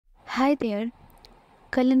Hi there,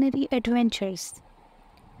 culinary adventures.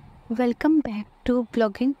 Welcome back to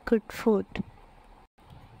Blogging Good Food,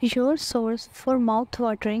 your source for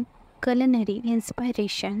mouth-watering culinary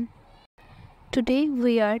inspiration. Today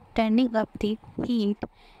we are turning up the heat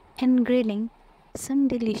and grilling some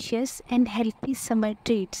delicious and healthy summer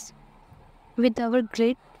treats with our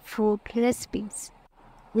grilled food recipes.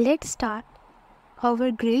 Let's start our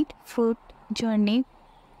grilled food journey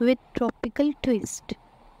with tropical twist,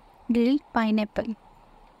 grilled pineapple.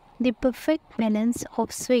 The perfect balance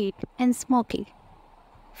of sweet and smoky.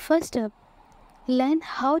 First up, learn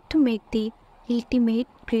how to make the ultimate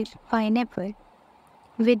grilled pineapple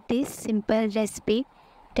with this simple recipe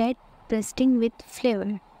that bursting with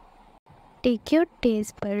flavor. Take your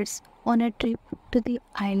taste buds on a trip to the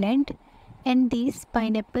island and these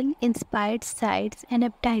pineapple inspired sides and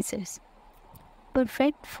appetizers,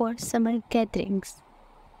 perfect for summer gatherings.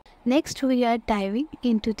 Next, we are diving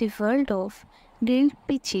into the world of grilled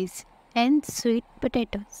peaches and sweet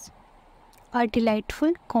potatoes, a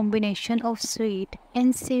delightful combination of sweet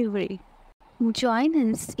and savory.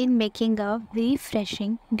 Join us in making a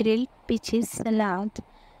refreshing grilled peaches salad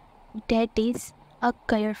that is as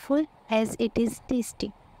colorful as it is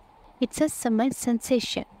tasty. It's a summer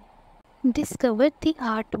sensation. Discover the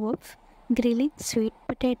art of grilling sweet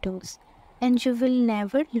potatoes, and you will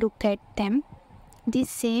never look at them the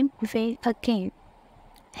same way again.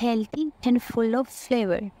 Healthy and full of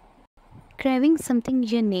flavor. Craving something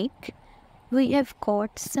unique? We have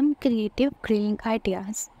got some creative grilling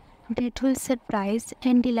ideas that will surprise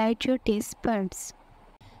and delight your taste buds.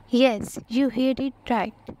 Yes, you heard it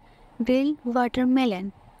right. Grilled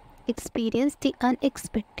watermelon. Experience the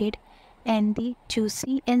unexpected and the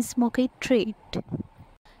juicy and smoky treat.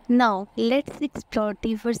 Now, let's explore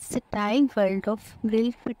the versatile world of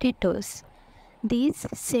grilled potatoes. These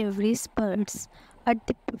savory spurs are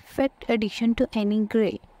the perfect addition to any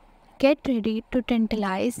grill. Get ready to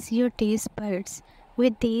tantalize your taste buds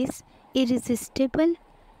with these irresistible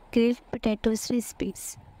grilled potatoes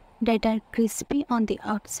recipes that are crispy on the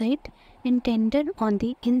outside and tender on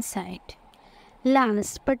the inside.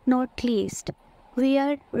 Last but not least, we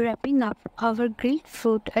are wrapping up our grilled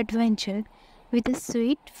food adventure with a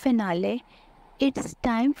sweet finale. It's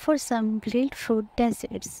time for some grilled fruit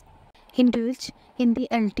desserts. Indulge in the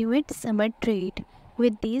ultimate summer treat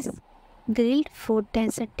with these grilled fruit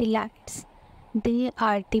desert delights. They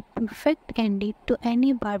are the perfect ending to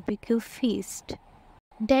any barbecue feast.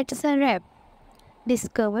 That's a wrap.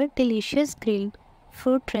 Discover delicious grilled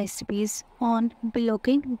fruit recipes on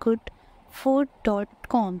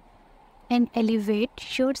blogginggoodfood.com and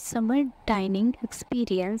elevate your summer dining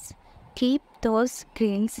experience. Keep those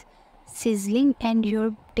grills sizzling and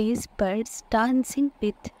your taste buds dancing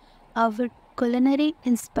with our culinary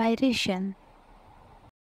inspiration.